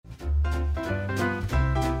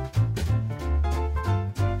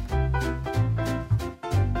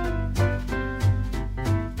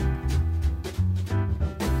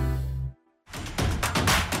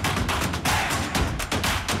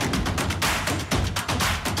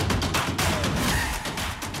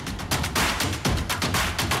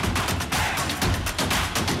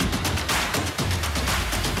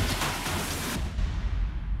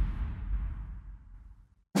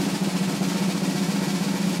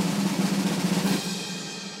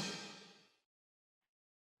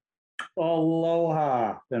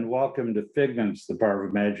Aloha and welcome to Figments, the Power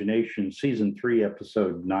of Imagination, Season 3,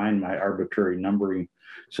 Episode 9, my arbitrary numbering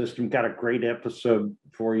system. Got a great episode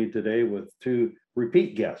for you today with two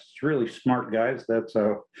repeat guests, really smart guys. That's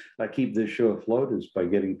how I keep this show afloat, is by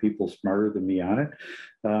getting people smarter than me on it.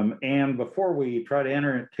 And before we try to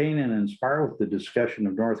entertain and inspire with the discussion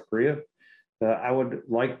of North Korea, I would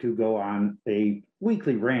like to go on a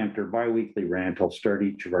weekly rant or bi-weekly rant. I'll start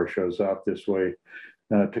each of our shows off this way.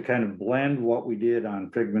 To kind of blend what we did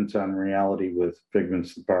on Figments on Reality with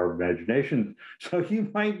Figments, the Power of Imagination. So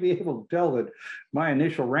you might be able to tell that my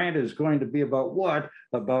initial rant is going to be about what?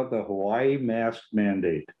 About the Hawaii mask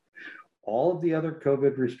mandate. All of the other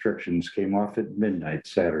COVID restrictions came off at midnight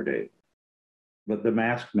Saturday, but the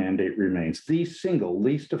mask mandate remains the single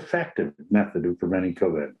least effective method of preventing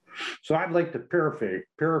COVID. So I'd like to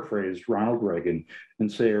paraphrase Ronald Reagan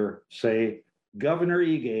and say, Governor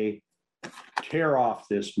Ige, tear off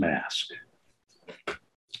this mask.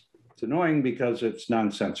 It's annoying because it's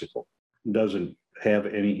nonsensical. It doesn't have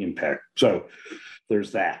any impact. So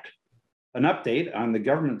there's that. An update on the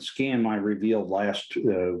government scam I revealed last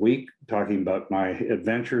week, talking about my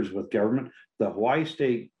adventures with government. The Hawaii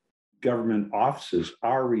State government offices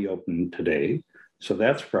are reopened today, so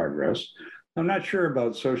that's progress. I'm not sure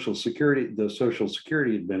about Social Security, the Social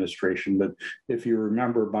Security Administration, but if you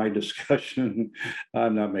remember my discussion,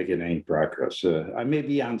 I'm not making any progress. I may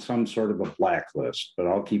be on some sort of a blacklist, but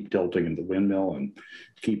I'll keep tilting in the windmill and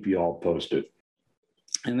keep you all posted.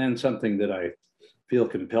 And then something that I feel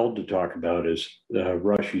compelled to talk about is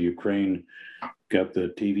Russia, Ukraine. Got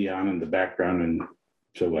the TV on in the background, and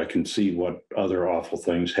so I can see what other awful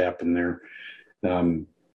things happen there.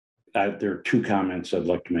 There are two comments I'd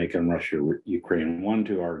like to make on Russia, Ukraine. One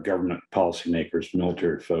to our government policymakers,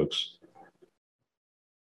 military folks.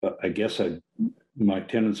 I guess my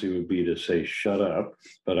tendency would be to say, shut up,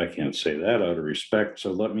 but I can't say that out of respect.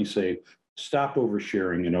 So let me say, stop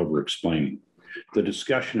oversharing and over-explaining. The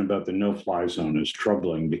discussion about the no-fly zone is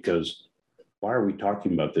troubling because why are we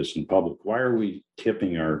talking about this in public? Why are we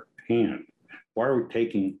tipping our hand? Why are we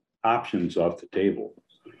taking options off the table?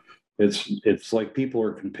 It's like people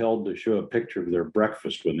are compelled to show a picture of their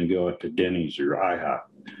breakfast when they go out to Denny's or IHOP.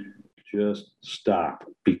 Just stop,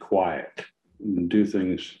 be quiet, and do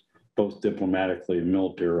things both diplomatically and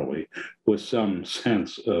militarily with some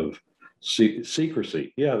sense of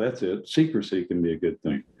secrecy. Yeah, that's it. Secrecy can be a good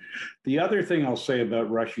thing. The other thing I'll say about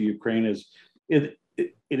Russia, Ukraine is it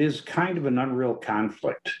is kind of an unreal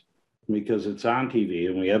conflict because it's on TV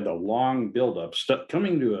and we had the long buildup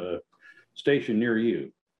coming to a station near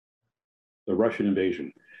you. The Russian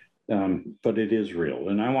invasion, but it is real,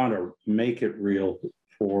 and I want to make it real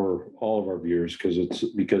for all of our viewers because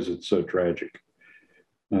it's so tragic.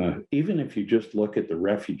 Even if you just look at the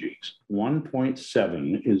refugees,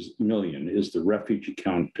 1.7 million is the refugee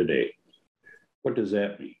count today. What does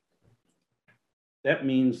that mean? That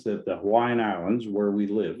means that the Hawaiian Islands, where we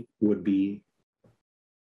live, would be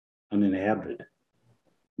uninhabited.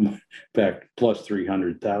 In fact, plus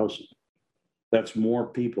 300,000. That's more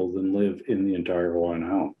people than live in the entire Hawaiian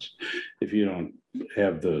Islands. If you don't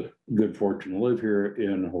have the good fortune to live here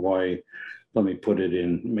in Hawaii, let me put it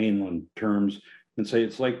in mainland terms and say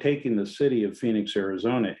it's like taking the city of Phoenix,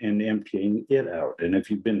 Arizona and emptying it out. And if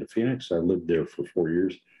you've been to Phoenix, I lived there for 4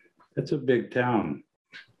 years. That's a big town.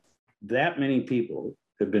 That many people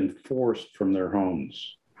have been forced from their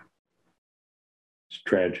homes. It's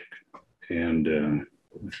tragic. And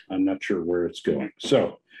I'm not sure where it's going.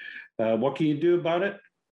 So, what can you do about it?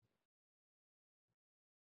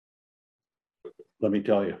 Let me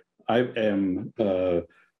tell you, I am on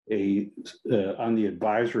the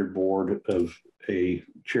advisory board of a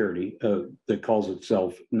charity that calls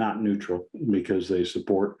itself Not Neutral because they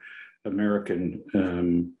support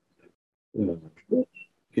American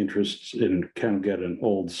interests, and kind of get an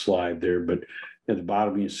old slide there, but at the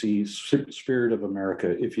bottom you see Spirit of America.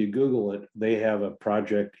 If you Google it, they have a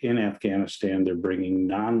project in Afghanistan. They're bringing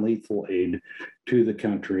non-lethal aid to the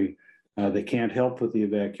country. They can't help with the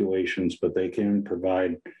evacuations, but they can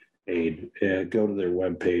provide aid. Go to their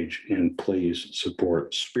webpage and please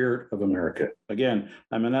support Spirit of America. Again,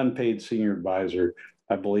 I'm an unpaid senior advisor.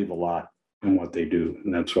 I believe a lot in what they do,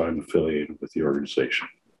 and that's why I'm affiliated with the organization.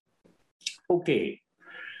 Okay.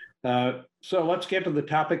 So let's get to the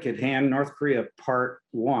topic at hand, North Korea Part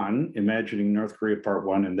 1, Imagining North Korea Part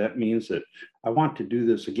 1. And that means that I want to do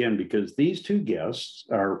this again because these two guests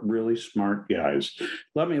are really smart guys.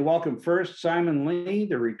 Let me welcome first Simon Lee,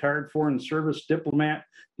 the retired Foreign Service diplomat.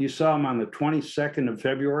 You saw him on the 22nd of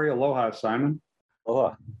February. Aloha, Simon.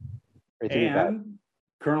 Aloha. Great to be back.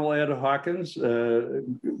 Colonel Ed Hawkins,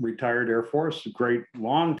 retired Air Force, a great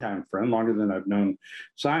longtime friend, longer than I've known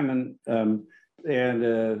Simon, and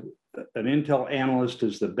an Intel analyst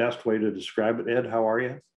is the best way to describe it. Ed, how are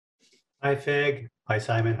you? Hi, Fig. Hi,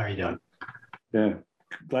 Simon. How are you doing? Yeah,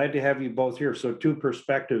 glad to have you both here. So two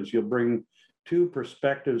perspectives. You'll bring two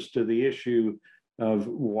perspectives to the issue of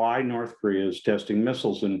why North Korea is testing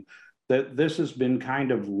missiles. And that this has been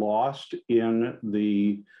kind of lost in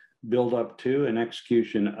the build up to and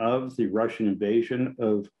execution of the Russian invasion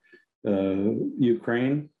of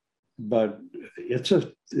Ukraine. But it's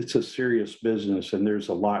a serious business, and there's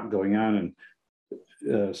a lot going on.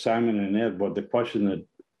 And Simon and Ed, what the question that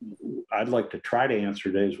I'd like to try to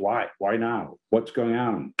answer today is why? Why now? What's going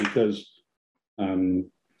on? Because Kim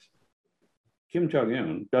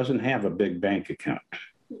Jong-un doesn't have a big bank account,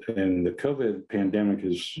 and the COVID pandemic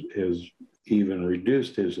has even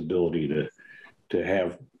reduced his ability to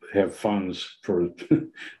have funds for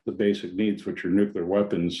the basic needs, which are nuclear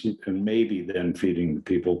weapons, and maybe then feeding the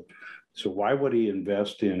people. So why would he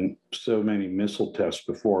invest in so many missile tests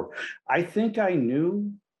before? I think I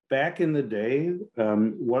knew back in the day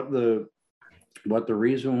what the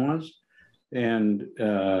reason was, and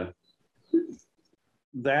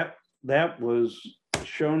that was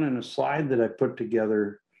shown in a slide that I put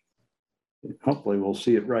together. Hopefully we'll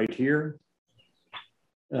see it right here.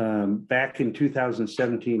 Back in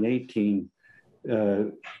 2017-18,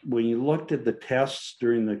 when you looked at the tests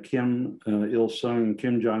during the Kim Il-sung,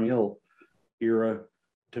 Kim Jong-il era,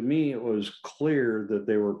 to me, it was clear that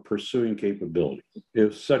they were pursuing capability. It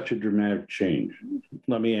was such a dramatic change.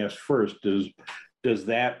 Let me ask first, does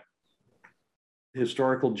that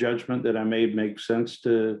historical judgment that I made make sense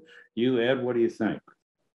to you, Ed? What do you think?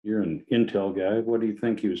 You're an Intel guy. What do you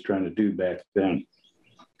think he was trying to do back then?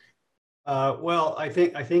 Well, I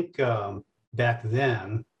think back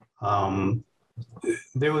then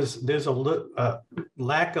there's a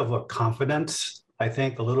lack of a confidence. I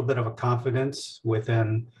think a little bit of a confidence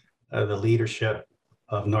within the leadership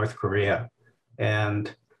of North Korea.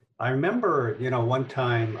 And I remember, one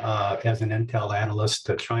time as an Intel analyst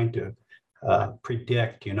trying to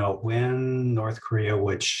predict, when North Korea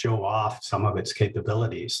would show off some of its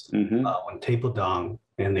capabilities. Mm-hmm. When Taepodong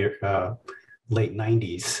in the late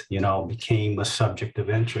 90s, became a subject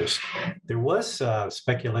of interest. There was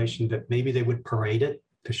speculation that maybe they would parade it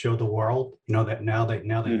to show the world, that now they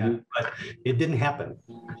Mm-hmm. have, but it didn't happen.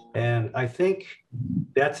 And I think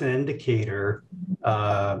that's an indicator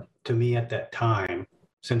to me at that time,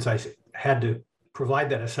 since I had to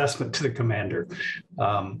provide that assessment to the commander,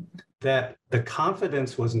 that the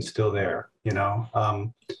confidence wasn't still there.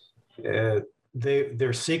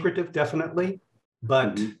 They're secretive, definitely,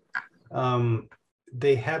 but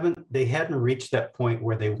they hadn't reached that point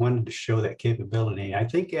where they wanted to show that capability. I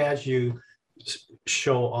think as you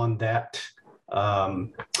show on that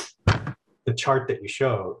the chart that you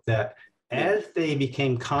show, that as they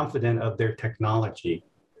became confident of their technology,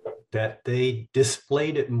 that they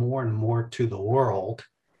displayed it more and more to the world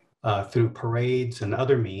through parades and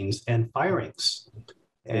other means and firings.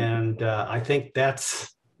 And I think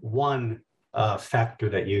that's one factor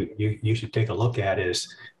that you should take a look at,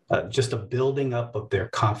 is just a building up of their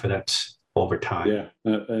confidence over time. Yeah,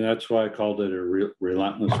 and that's why I called it a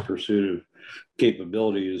relentless pursuit of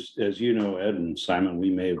capability. As you know, Ed and Simon, we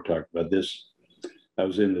may have talked about this. I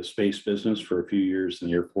was in the space business for a few years in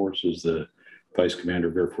the Air Force as the Vice Commander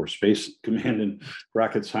of Air Force Space Command, and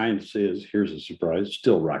rocket science is, here's a surprise,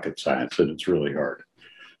 still rocket science, and it's really hard.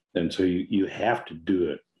 And so you have to do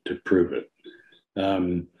it to prove it.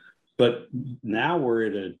 But now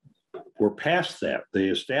we're past that. They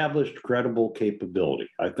established credible capability.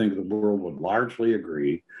 I think the world would largely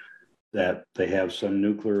agree that they have some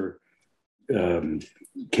nuclear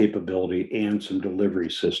capability and some delivery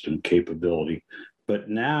system capability. But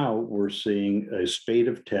now we're seeing a spate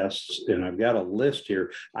of tests, and I've got a list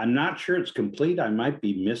here. I'm not sure it's complete. I might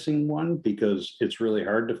be missing one because it's really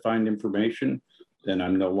hard to find information, and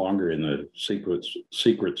I'm no longer in the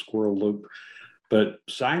secret squirrel loop. But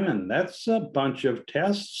Simon, that's a bunch of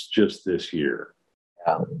tests just this year.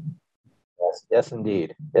 Yeah. Yes,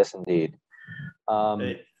 indeed. Yes, indeed.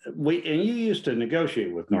 And you used to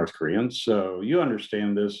negotiate with North Koreans, so you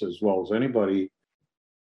understand this as well as anybody.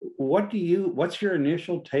 What's your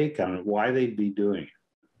initial take on it, why they'd be doing it?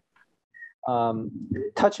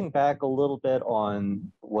 Touching back a little bit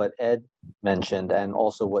on what Ed mentioned, and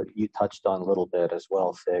also what you touched on a little bit as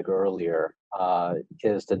well, Fig, earlier,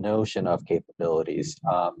 is the notion of capabilities.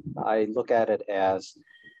 I look at it as,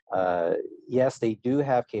 yes, they do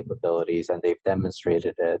have capabilities and they've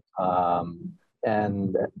demonstrated it.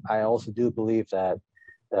 And I also do believe that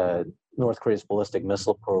North Korea's ballistic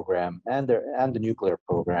missile program and the nuclear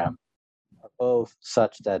program are both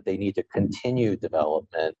such that they need to continue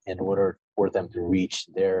development in order for them to reach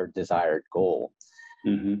their desired goal.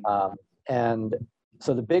 Mhm. And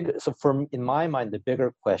so in my mind, the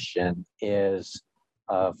bigger question is,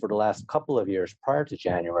 for the last couple of years prior to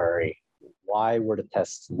January, why were the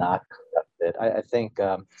tests not conducted? I think,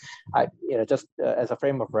 just as a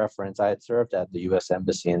frame of reference, I had served at the U.S.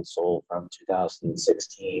 Embassy in Seoul from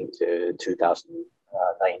 2016 to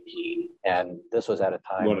 2019, and this was at a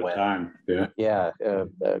time What a time. Yeah. a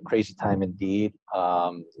crazy time indeed.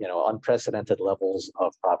 Unprecedented levels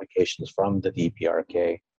of provocations from the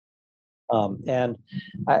DPRK. And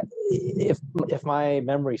if my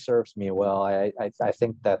memory serves me well, I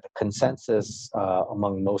think that the consensus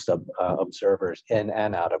among most observers in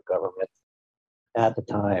and out of government at the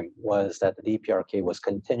time was that the DPRK was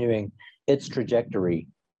continuing its trajectory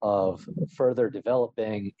of further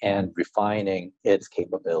developing and refining its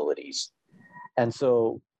capabilities. And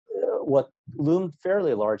so what loomed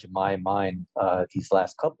fairly large in my mind these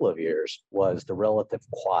last couple of years was the relative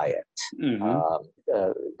quiet, Mhm.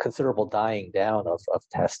 considerable dying down of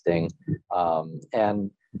testing.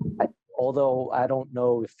 Although I don't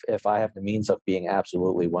know if I have the means of being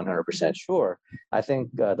absolutely 100% sure, I think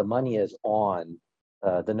the money is on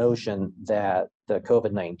the notion that the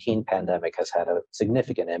COVID-19 pandemic has had a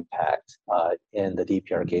significant impact in the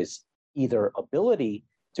DPRK's either ability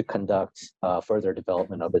to conduct further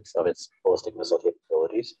development of its ballistic missile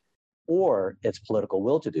capabilities, or its political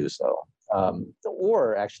will to do so,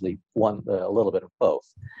 or actually a little bit of both.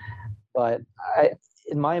 But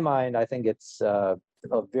in my mind, I think it's a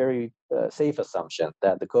very safe assumption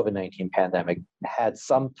that the COVID-19 pandemic had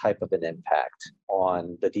some type of an impact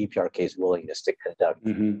on the DPRK's willingness to conduct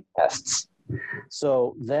Mhm. tests.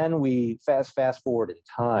 So then we fast forward in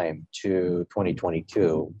time to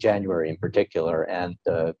 2022, January in particular, and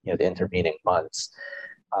the intervening months.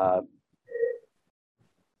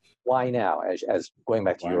 Why now? As going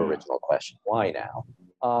back to Why your now? original question, why now?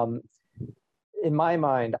 In my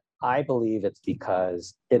mind, I believe it's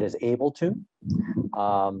because it is able to,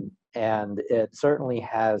 and it certainly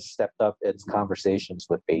has stepped up its conversations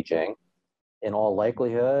with Beijing. In all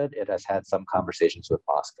likelihood, it has had some conversations with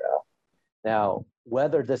Moscow. Now,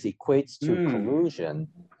 whether this equates to collusion,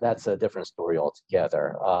 that's a different story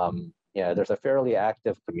altogether. There's a fairly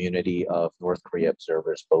active community of North Korea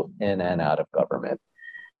observers, both in and out of government.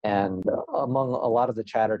 And among a lot of the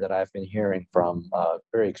chatter that I've been hearing from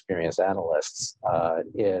very experienced analysts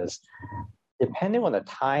is, depending on the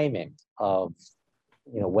timing of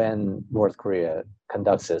when North Korea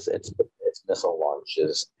conducts its missile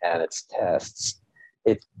launches and its tests,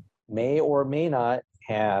 it may or may not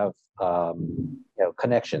have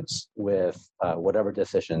connections with whatever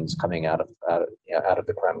decisions coming out of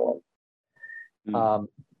the Kremlin. Mm.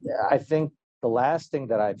 I think the last thing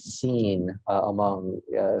that I've seen among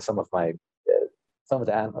some of the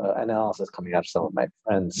analysis coming out of some of my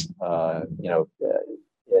friends, in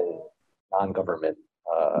non-government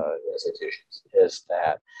institutions, is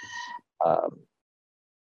that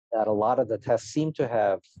a lot of the tests seem to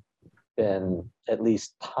have been at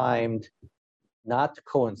least timed not to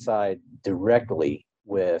coincide directly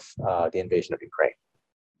with the invasion of Ukraine.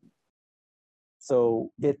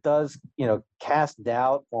 So it does, cast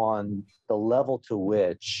doubt on the level to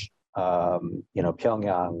which,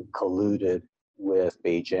 Pyongyang colluded with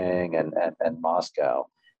Beijing and Moscow,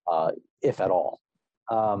 if at all.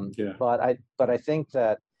 Yeah. But I think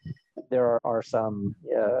that there are some,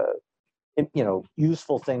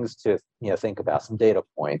 useful things to think about, some data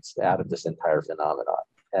points out of this entire phenomenon.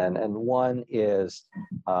 And one is,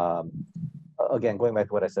 again, going back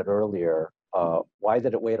to what I said earlier, why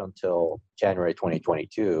did it wait until January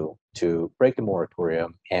 2022 to break the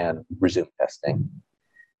moratorium and resume testing?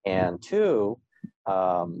 And two,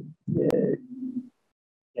 Pyongyang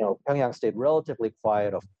stayed relatively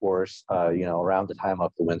quiet, of course, around the time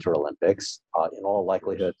of the Winter Olympics, in all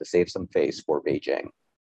likelihood to save some face for Beijing.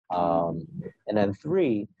 And then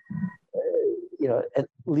three, at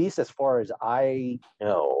least as far as I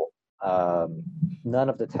know, none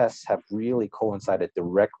of the tests have really coincided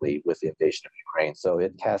directly with the invasion of Ukraine. So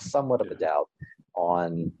it casts somewhat of a doubt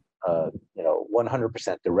on,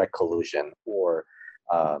 100% direct collusion or,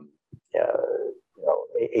 a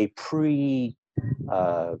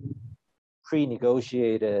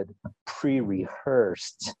pre-negotiated,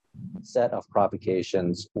 pre-rehearsed set of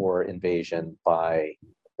provocations or invasion by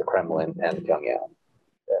the Kremlin and Pyongyang.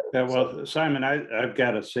 Yeah, well, Simon, I've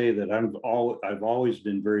got to say that I've always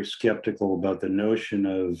been very skeptical about the notion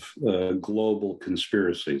of global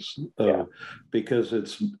conspiracies, because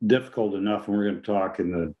it's difficult enough, and we're going to talk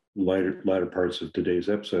in the latter parts of today's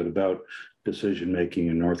episode about decision making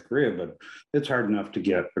in North Korea, but it's hard enough to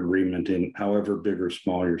get agreement in however big or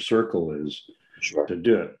small your circle is to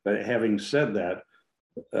do it. But having said that,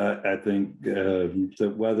 I think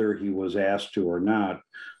that whether he was asked to or not,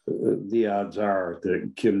 the odds are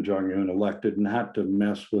that Kim Jong-un elected not to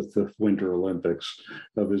mess with the Winter Olympics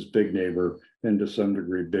of his big neighbor and to some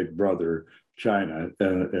degree big brother, China.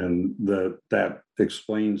 And that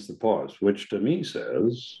explains the pause, which to me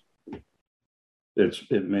says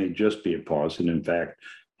it may just be a pause. And in fact,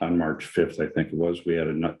 on March 5th, I think it was, we had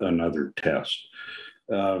another test.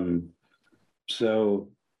 So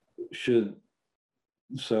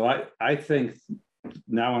I think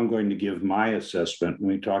now I'm going to give my assessment.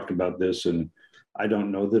 We talked about this, and I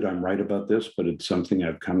don't know that I'm right about this, but it's something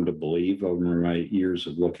I've come to believe over my years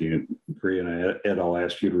of looking at Korea. And Ed, I'll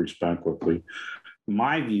ask you to respond quickly.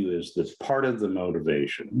 My view is that part of the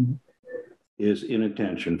motivation is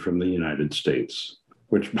inattention from the United States,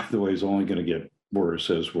 which, by the way, is only going to get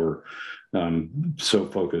worse as we're so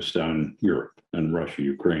focused on Europe and Russia,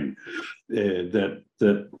 Ukraine.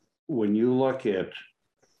 That when you look at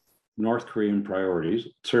North Korean priorities,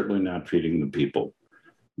 certainly not feeding the people,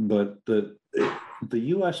 but the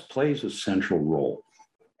U.S. plays a central role.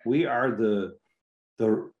 We are the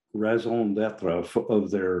raison d'etre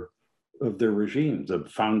of their regime, the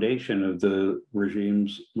foundation of the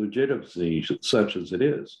regime's legitimacy, such as it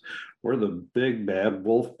is. We're the big bad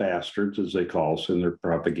wolf bastards, as they call us in their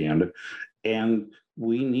propaganda, and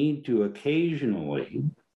we need to occasionally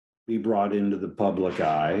be brought into the public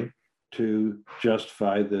eye to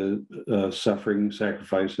justify the suffering,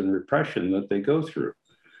 sacrifice, and repression that they go through.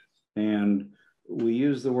 And we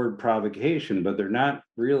use the word provocation, but they're not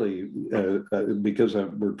really, because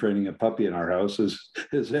we're training a puppy in our house,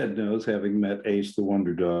 as Ed knows, having met Ace the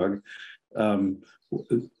Wonder Dog.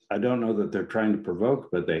 I don't know that they're trying to provoke,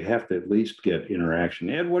 but they have to at least get interaction.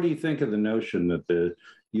 Ed, what do you think of the notion that the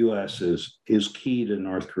U.S. is key to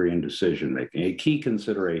North Korean decision-making, a key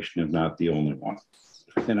consideration, if not the only one?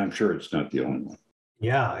 And I'm sure it's not the only one.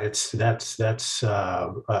 Yeah, I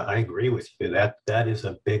agree with you. That is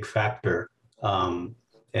a big factor.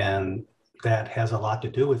 And that has a lot to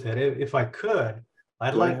do with it. If I could,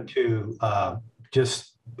 I'd like to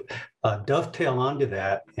just dovetail onto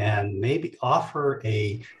that and maybe offer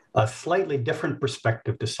a slightly different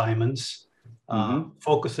perspective to Simon's,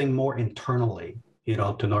 focusing more internally,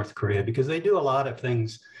 to North Korea, because they do a lot of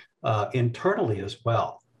things internally as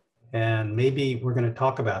well. And maybe we're going to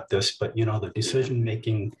talk about this, but the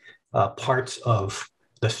decision-making parts of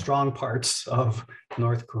the strong parts of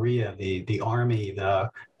North Korea, the army, the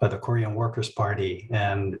Korean Workers' Party,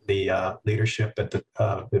 and the leadership at the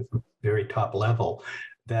very top level,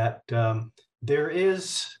 that there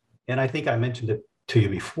is, and I think I mentioned it to you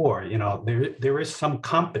before, there is some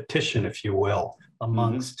competition, if you will,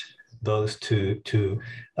 amongst those to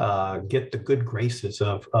get the good graces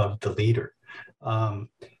of the leader.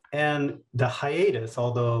 And the hiatus,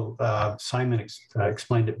 although Simon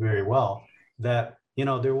explained it very well, that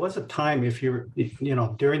there was a time,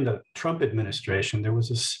 during the Trump administration, there was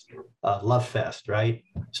this love fest, right?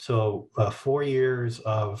 So 4 years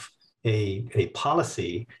of a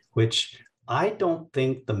policy which I don't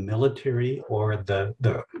think the military or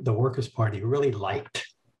the Workers' Party really liked,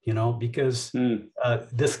 because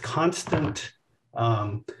this constant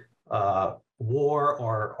war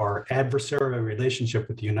or adversarial relationship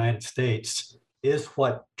with the United States is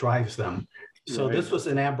what drives them. So This was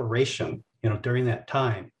an aberration, during that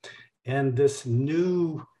time. And this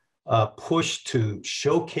new push to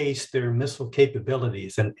showcase their missile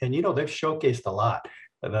capabilities, and they've showcased a lot.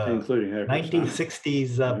 Including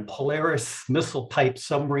 1960s Polaris missile type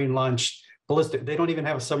submarine launched ballistic. They don't even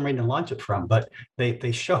have a submarine to launch it from, but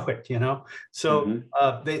they show it, So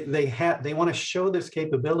they want to show this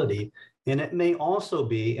capability. And it may also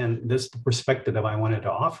be, and this perspective that I wanted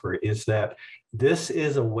to offer, is that this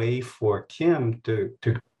is a way for Kim to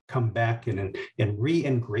come back and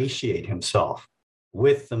re-ingratiate himself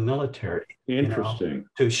with the military. Interesting.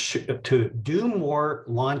 To do more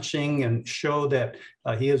launching and show that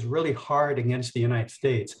he is really hard against the United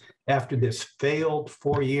States after this failed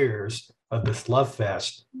 4 years of this love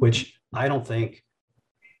fest, which I don't think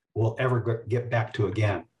we'll ever get back to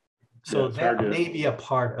again. So that may be a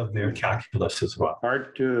part of their calculus as well.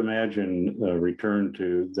 Hard to imagine a return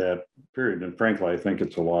to that period. And frankly, I think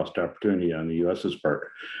it's a lost opportunity on the U.S.'s part.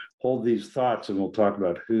 Hold these thoughts and we'll talk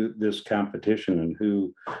about who this competition and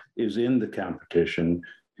who is in the competition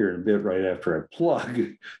here in a bit, right after I plug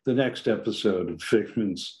the next episode of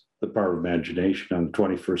Figment's The Power of Imagination on the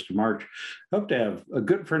 21st of March. I hope to have a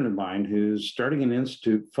good friend of mine who's starting an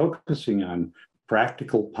institute focusing on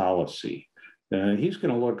practical policy. He's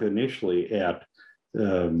going to look initially at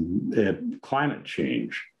climate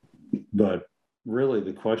change, but really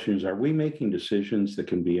the question is, are we making decisions that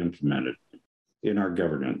can be implemented in our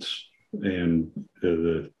governance? And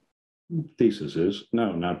the thesis is,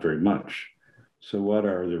 no, not very much. So what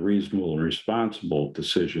are the reasonable and responsible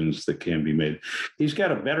decisions that can be made? He's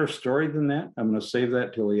got a better story than that. I'm going to save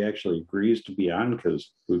that till he actually agrees to be on,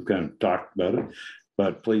 because we've kind of talked about it.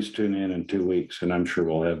 But please tune in 2 weeks, and I'm sure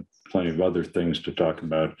we'll have plenty of other things to talk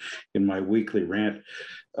about in my weekly rant.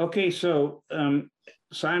 Okay, so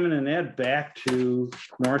Simon and Ed, back to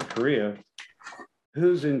North Korea.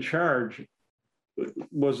 Who's in charge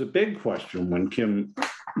was a big question when Kim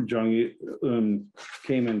Jong-un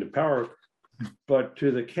came into power. But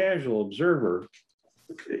to the casual observer,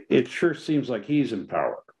 it sure seems like he's in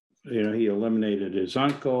power. You know, he eliminated his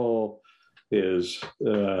uncle, his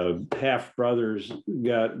half-brother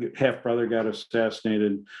got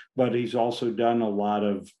assassinated, but he's also done a lot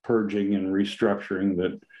of purging and restructuring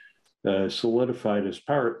that solidified his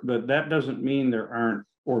power. But that doesn't mean there aren't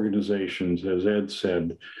organizations, as Ed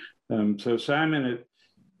said. So Simon,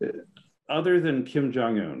 other than Kim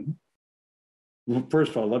Jong-un,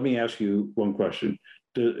 first of all, let me ask you one question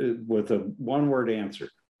with a one-word answer,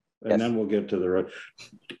 and then we'll get to the road.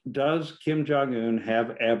 Does Kim Jong-un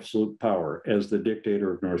have absolute power as the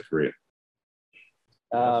dictator of North Korea?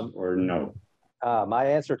 Yes or no? My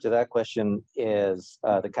answer to that question is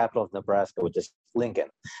the capital of Nebraska, which is Lincoln.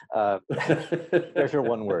 There's your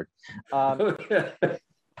one word.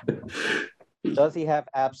 Does he have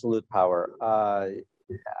absolute power?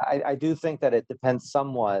 I do think that it depends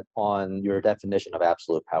somewhat on your definition of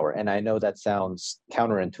absolute power. And I know that sounds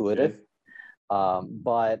counterintuitive,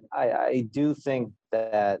 but I do think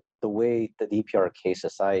that the way the DPRK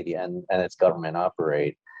society and its government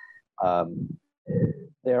operate,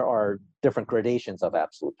 there are different gradations of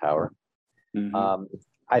absolute power. Mm-hmm.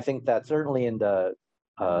 I think that certainly in the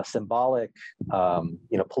symbolic,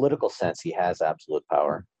 political sense, he has absolute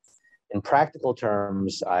power. In practical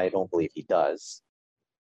terms, I don't believe he does.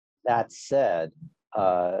 That said,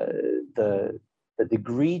 the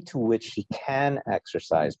degree to which he can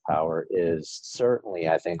exercise power is certainly,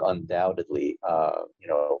 I think, undoubtedly,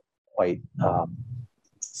 quite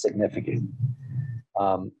significant.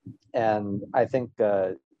 And I think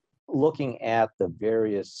looking at the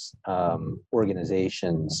various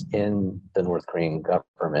organizations in the North Korean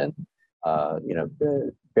government,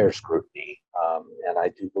 bears scrutiny. And I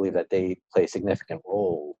do believe that they play significant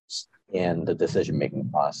roles in the decision-making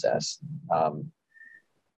process.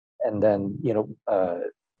 And then,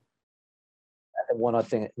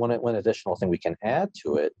 one additional thing we can add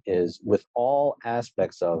to it is, with all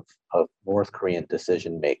aspects of North Korean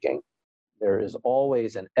decision-making, there is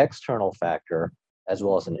always an external factor as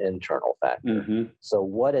well as an internal factor. Mm-hmm. So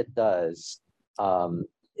what it does,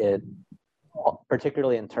 it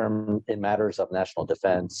particularly in matters of national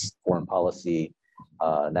defense, foreign policy,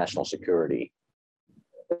 national security,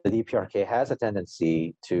 the DPRK has a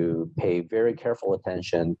tendency to pay very careful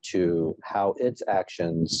attention to how its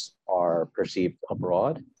actions are perceived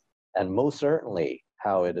abroad, and most certainly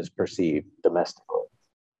how it is perceived domestically.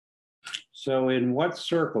 So in what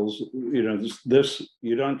circles, this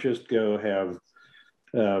you don't just go have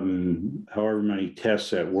however many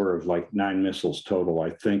tests that were of like 9 missiles total. I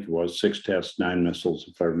think it was 6 tests, 9 missiles,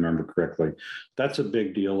 if I remember correctly. That's a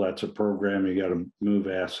big deal. That's a program. You got to move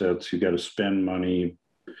assets. You got to spend money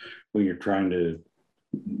when you're trying to,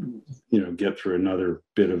 get through another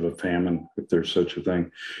bit of a famine, if there's such a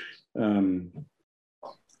thing.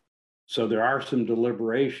 So there are some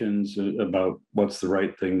deliberations about what's the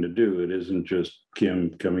right thing to do. It isn't just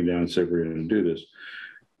Kim coming down and saying, we're going to do this.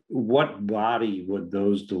 What body would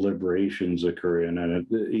those deliberations occur in? And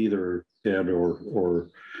either Ed or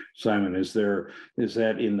Simon, is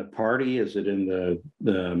that in the party? Is it in the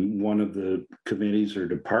one of the committees or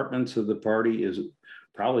departments of the party? Is it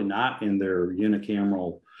probably not in their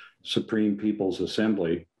unicameral Supreme People's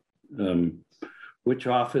Assembly? Which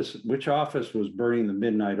office was burning the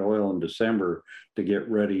midnight oil in December to get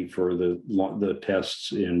ready for the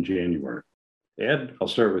tests in January? Ed, I'll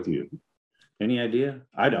start with you. Any idea?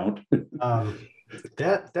 I don't.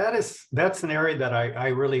 That's an area that I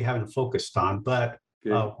really haven't focused on. But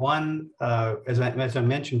as I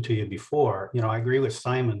mentioned to you before, I agree with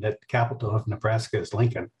Simon that the capital of Nebraska is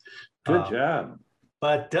Lincoln. Good job.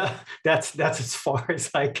 But that's as far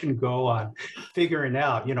as I can go on figuring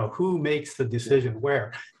out, who makes the decision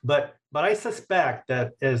where. But I suspect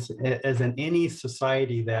that as in any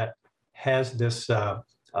society that has this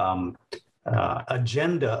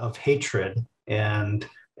agenda of hatred and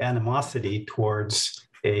animosity towards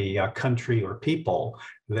a country or people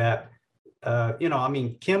that, I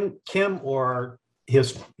mean, Kim or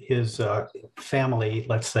his family,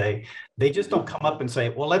 let's say, they just don't come up and say,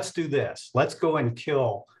 well, let's do this. Let's go and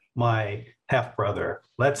kill my half brother.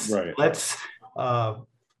 Let's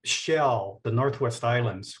shell the Northwest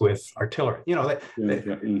Islands with artillery. I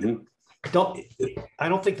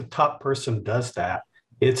don't think the top person does that.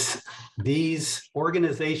 It's these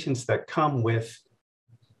organizations that come with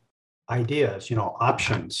ideas,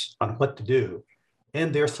 options on what to do,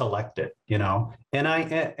 and they're selected, and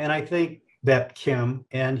I think that Kim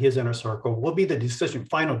and his inner circle will be the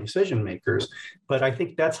final decision makers. But I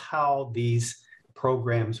think that's how these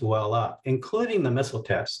programs well up, including the missile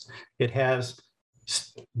test. It has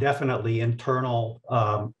definitely internal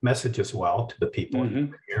message as well to the people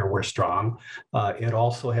here. We're strong. It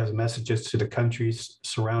also has messages to the countries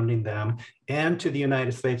surrounding them and to the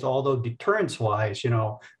United States, although deterrence-wise,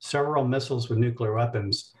 several missiles with nuclear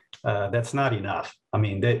weapons, that's not enough. I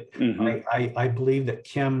mean, I believe that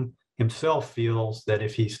Kim himself feels that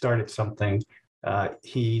if he started something,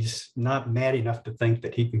 he's not mad enough to think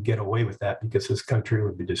that he could get away with that because his country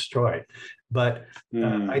would be destroyed. But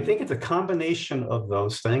I think it's a combination of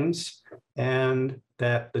those things, and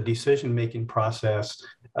that the decision-making process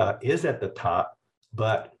is at the top,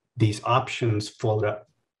 but these options float up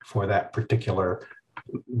for that particular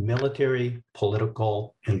military,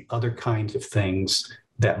 political, and other kinds of things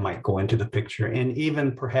that might go into the picture. And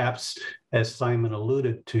even perhaps, as Simon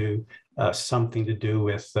alluded to, something to do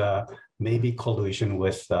with maybe collusion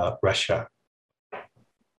with Russia.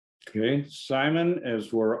 Okay, Simon,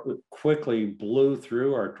 as we're quickly blew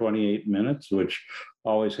through our 28 minutes, which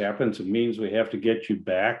always happens, it means we have to get you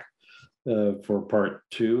back for part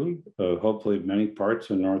 2, hopefully many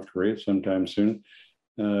parts in North Korea sometime soon.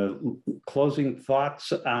 Closing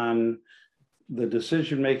thoughts on the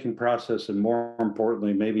decision-making process, and more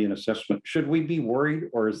importantly, maybe an assessment. Should we be worried,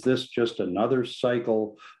 or is this just another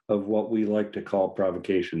cycle of what we like to call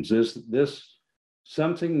provocations? Is this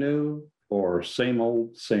something new or same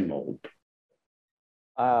old, same old?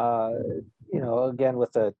 Again,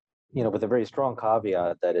 with a very strong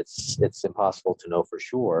caveat that it's impossible to know for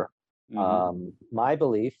sure. My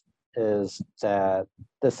belief is that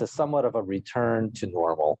this is somewhat of a return to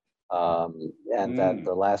normal. And that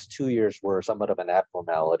the last 2 years were somewhat of an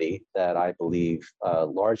abnormality that I believe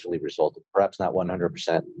largely resulted, perhaps not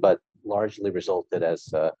 100%, but largely resulted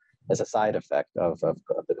as a side effect of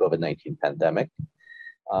the COVID-19 pandemic.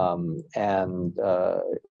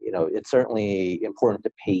 It's certainly important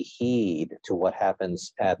to pay heed to what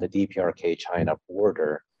happens at the DPRK-China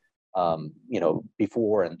border,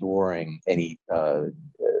 before and during any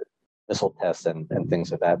missile tests and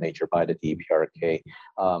things of that nature by the DPRK.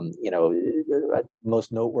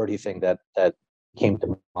 Most noteworthy thing that came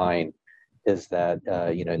to mind is that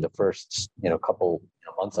in the first couple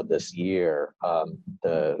months of this year,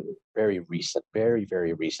 the very recent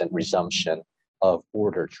resumption of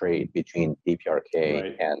border trade between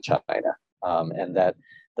DPRK and China, and that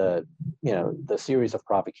the series of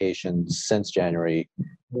provocations since January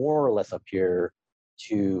more or less appear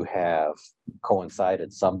to have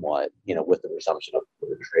coincided somewhat, with the resumption of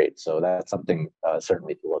border trade. So that's something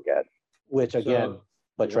certainly to look at, which again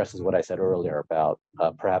addresses what I said earlier about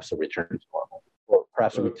perhaps a return to normal, or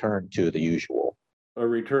perhaps a return to the usual. A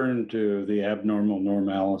return to the abnormal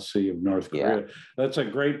normalcy of North Korea. Yeah. That's a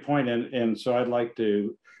great point. And so I'd like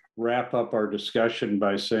to wrap up our discussion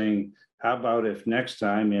by saying, how about if next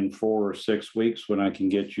time in 4 or 6 weeks, when I can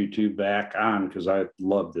get you two back on, because I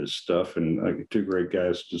love this stuff and two great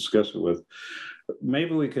guys to discuss it with,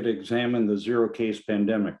 maybe we could examine the 0-case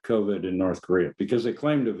pandemic, COVID in North Korea, because they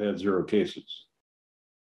claim to have had 0 cases,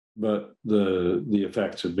 but the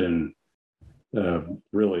effects have been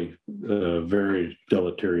really very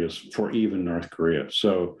deleterious for even North Korea.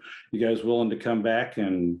 So you guys willing to come back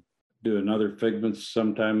and do another Figments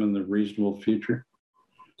sometime in the reasonable future?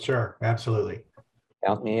 Sure, absolutely.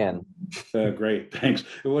 Count me in. Great, thanks.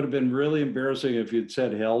 It would have been really embarrassing if you'd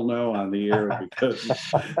said hell no on the air, because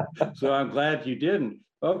so I'm glad you didn't.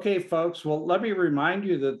 Okay, folks, well, let me remind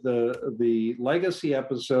you that the legacy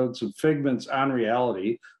episodes of Figments on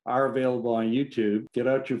Reality are available on YouTube. Get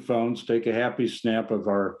out your phones, take a happy snap of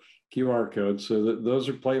our QR code. So that those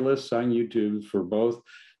are playlists on YouTube for both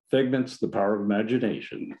Figments, The Power of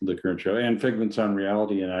Imagination, the current show, and Figments on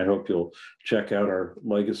Reality. And I hope you'll check out our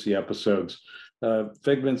legacy episodes.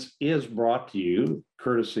 Figments is brought to you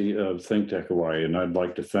courtesy of ThinkTech Hawaii, and I'd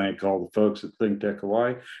like to thank all the folks at ThinkTech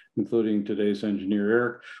Hawaii, including today's engineer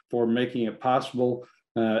Eric, for making it possible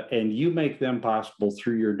and you make them possible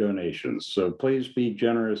through your donations. So please be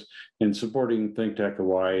generous in supporting Think Tech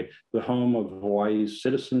Hawaii, the home of Hawaii's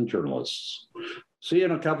citizen journalists. See you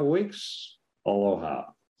in a couple weeks. Aloha.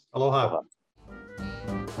 Aloha. Aloha.